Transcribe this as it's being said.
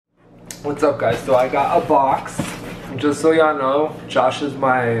What's up, guys? So I got a box. Just so y'all know, Josh is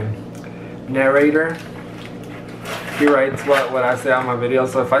my narrator. He writes what I say on my videos.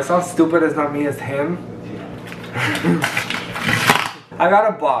 So if I sound stupid, it's not me, it's him. I got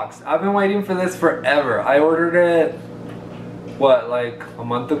a box. I've been waiting for this forever. I ordered it, what, like a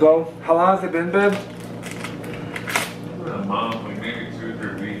month ago? How long has it been, babe? A month, like maybe 2 or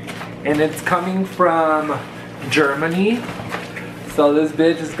 3 weeks. And it's coming from Germany. So this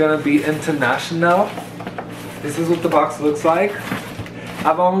bitch is gonna be international. This is what the box looks like.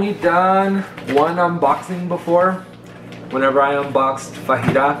 I've only done one unboxing before. Whenever I unboxed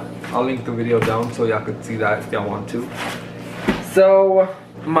Fajita, I'll link the video down so y'all could see that if y'all want to. So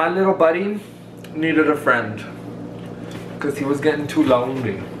my little buddy needed a friend because he was getting too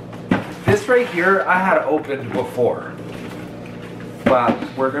lonely. This right here I had opened before, but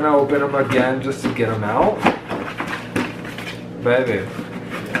we're gonna open them again just to get them out. Baby.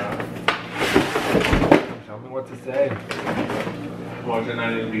 Yeah. Tell me what to say. Watch it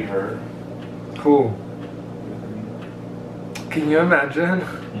not even be her. Cool. Can you imagine?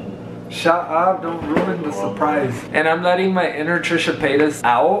 Shut up, don't ruin the surprise. And I'm letting my inner Trisha Paytas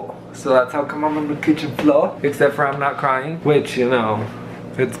out, so that's how come I'm on the kitchen floor. Except for I'm not crying, which, you know,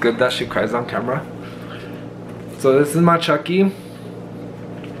 it's good that she cries on camera. So this is my Chucky.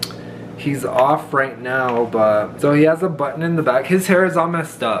 He's off right now, but so he has a button in the back. His hair is all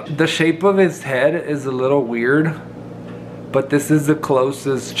messed up. The shape of his head is a little weird, but this is the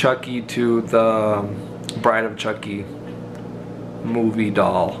closest Chucky to the Bride of Chucky movie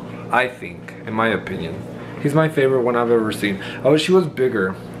doll, I think, in my opinion. He's my favorite one I've ever seen. I wish he was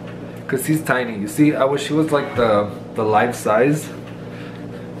bigger, because he's tiny. You see, I wish he was like the life size,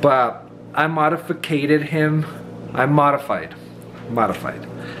 but I modified him. I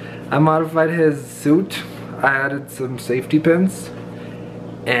modified his suit. I added some safety pins,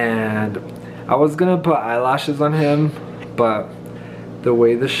 and I was gonna put eyelashes on him, but the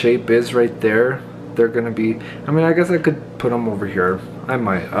way the shape is right there, they're gonna be, I mean, I guess I could put them over here. I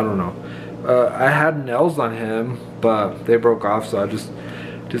might, I don't know. I had nails on him, but they broke off, so I just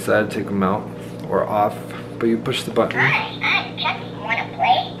decided to take them out or off. But you push the button. Hi, I'm Chucky. Wanna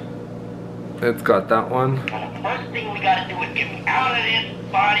play? It's got that one. Well, the first thing we gotta do is get me out of this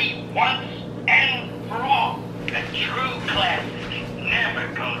body once and for all. The true classic never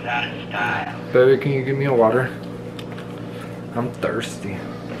goes out of style. Baby, can you give me a water? I'm thirsty.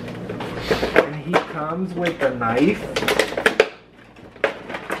 And he comes with a knife.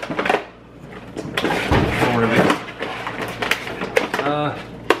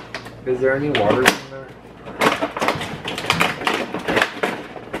 Is there any water in there?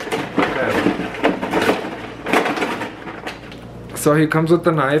 Okay. So he comes with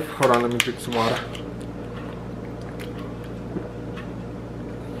the knife. Hold on, let me drink some water.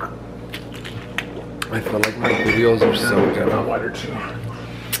 I feel like my videos are so good. Not water too.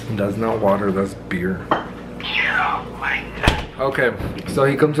 That's not water, that's beer. Oh my God. Okay, so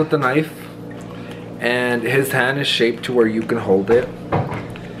he comes with the knife, and his hand is shaped to where you can hold it.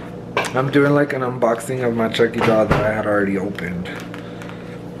 I'm doing like an unboxing of my Chucky doll that I had already opened.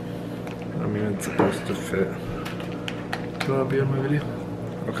 I mean, it's supposed to fit. Do you want to be on my video?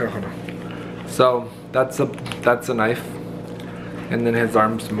 Okay, hold on. So that's a knife, and then his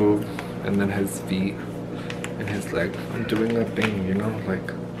arms move, and then his feet and his leg. I'm doing a thing, you know,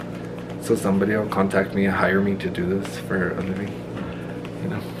 like, so somebody will contact me and hire me to do this for a living, you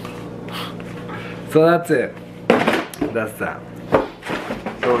know. So that's it. That's that.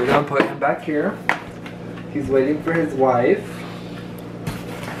 So we're gonna put him back here. He's waiting for his wife.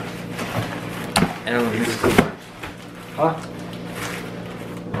 And let me just go back. Huh?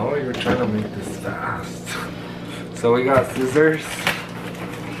 Oh, you're trying to make this fast. So we got scissors.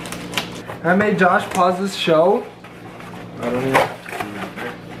 I made Josh pause this show. I don't even.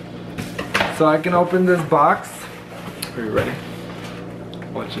 So I can open this box. Are you ready?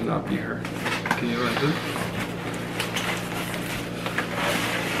 Watch it not be her. Can you imagine?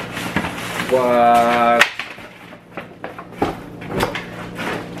 What?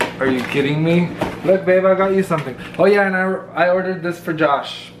 Are you kidding me? Look, babe, I got you something. Oh yeah, and I ordered this for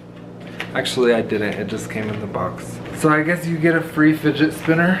Josh. Actually, I didn't. It just came in the box. So I guess you get a free fidget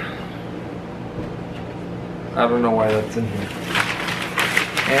spinner. I don't know why that's in here.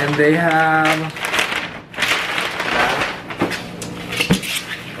 And they have...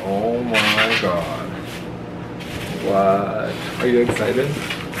 Oh my God. What? Are you excited?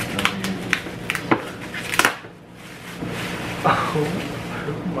 Oh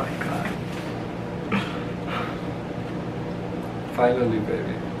my God. Finally,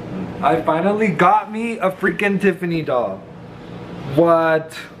 baby. I finally got me a freaking Tiffany doll.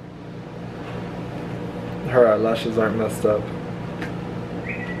 What? her eyelashes aren't messed up.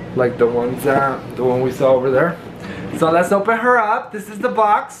 Like the one we saw over there. So let's open her up. This is the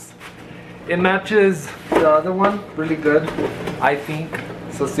box. It matches the other one really good, I think.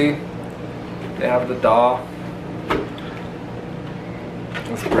 So see, they have the doll.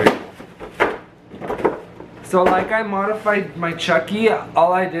 That's great. So like I modified my Chucky,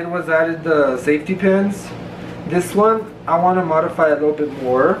 all I did was added the safety pins. This one, I want to modify a little bit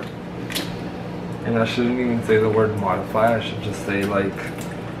more. And I shouldn't even say the word modify, I should just say like,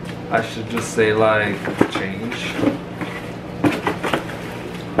 change.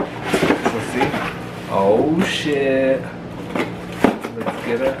 So see? Oh shit. Let's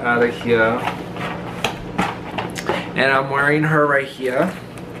get it out of here. And I'm wearing her right here.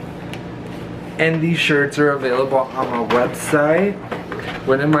 And these shirts are available on my website.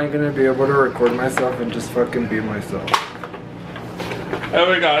 When am I gonna be able to record myself and just fucking be myself? Oh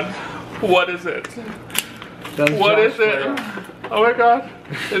my god. What is it? That's what Josh is it? Oh my god.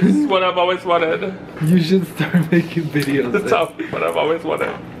 It's what I've always wanted. You should start making videos. It's what I've always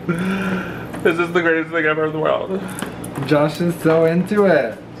wanted. This is the greatest thing ever in the world. Josh is so into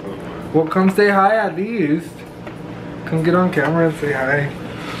it. Well, come say hi at least. Come get on camera and say hi.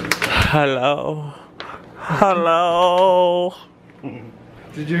 Hello. Hello.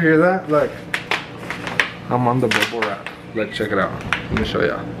 Did you hear that? Look. I'm on the bubble wrap. Look, check it out. Let me show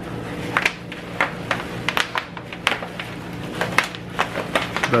ya.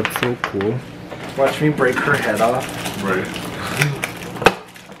 That's so cool. Watch me break her head off. Right.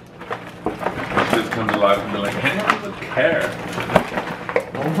 Just come to life and be like, hang on with care.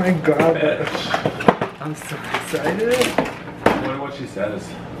 Oh my god. Bitch. I'm so excited. I wonder what she says.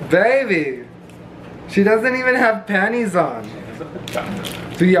 Baby. She doesn't even have panties on.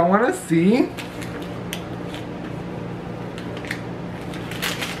 Do y'all want to see?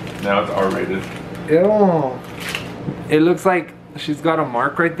 Now it's R-rated. Ew. It looks like she's got a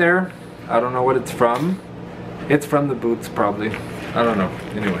mark right there. I don't know what it's from. It's from the boots probably. I don't know.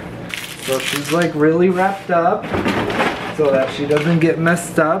 Anyway. So she's like really wrapped up so that she doesn't get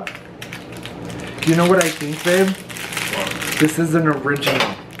messed up. You know what I think, babe? What? This is an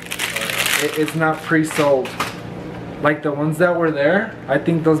original. It's not pre-sold. Like the ones that were there, I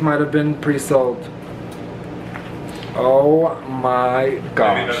think those might have been pre-sold. Oh my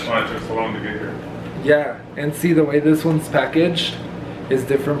gosh. Maybe that's why it took so long to get here. Yeah, and see the way this one's packaged is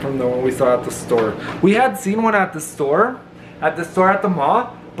different from the one we saw at the store. We had seen one at the store at the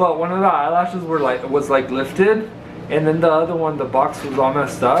mall, but one of the eyelashes was like lifted, and then the other one, the box was all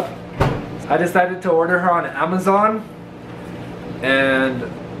messed up. I decided to order her on Amazon, and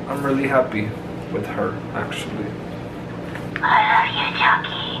I'm really happy with her actually. I love you,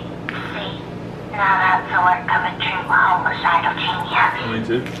 Chucky. See, now that's the work of a true homicidal genius.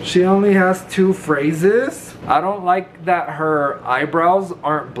 Me too. She only has 2 phrases. I don't like that her eyebrows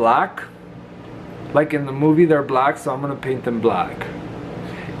aren't black. Like in the movie they're black, so I'm gonna paint them black.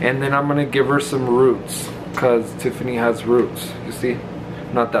 And then I'm gonna give her some roots, cause Tiffany has roots, you see?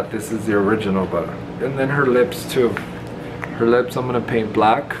 Not that this is the original, but. And then her lips too. Her lips I'm gonna paint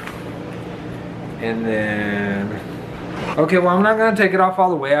black. And then, okay, well I'm not gonna take it off all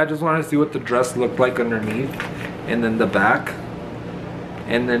the way. I just want to see what the dress looked like underneath, and then the back.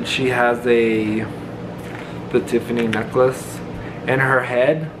 And then she has the Tiffany necklace, and her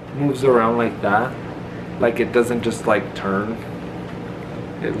head moves around like that, like it doesn't just like turn.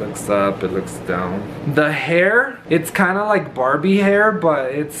 It looks up, it looks down. The hair, it's kind of like Barbie hair,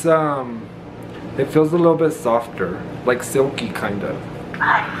 but it's it feels a little bit softer, like silky kind of.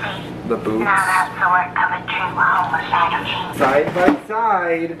 The boots. Now that's the work of a true homicidal genius. Side by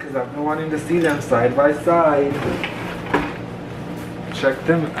side, because I've been wanting to see them side by side. Check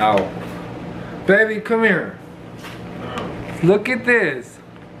them out. Baby, come here. Look at this.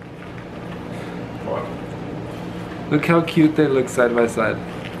 What? Look how cute they look side by side.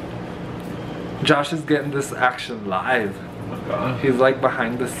 Josh is getting this action live. Oh my god. He's like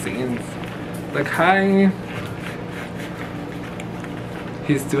behind the scenes. Like, hi.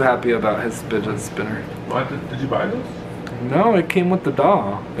 He's too happy about his fidget spinner. What? Did you buy this? No, it came with the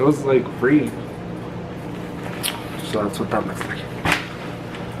doll. It was like free. So that's what that looks like.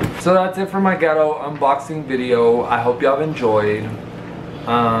 So that's it for my ghetto unboxing video. I hope y'all enjoyed.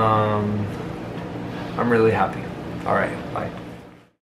 I'm really happy. Alright, bye.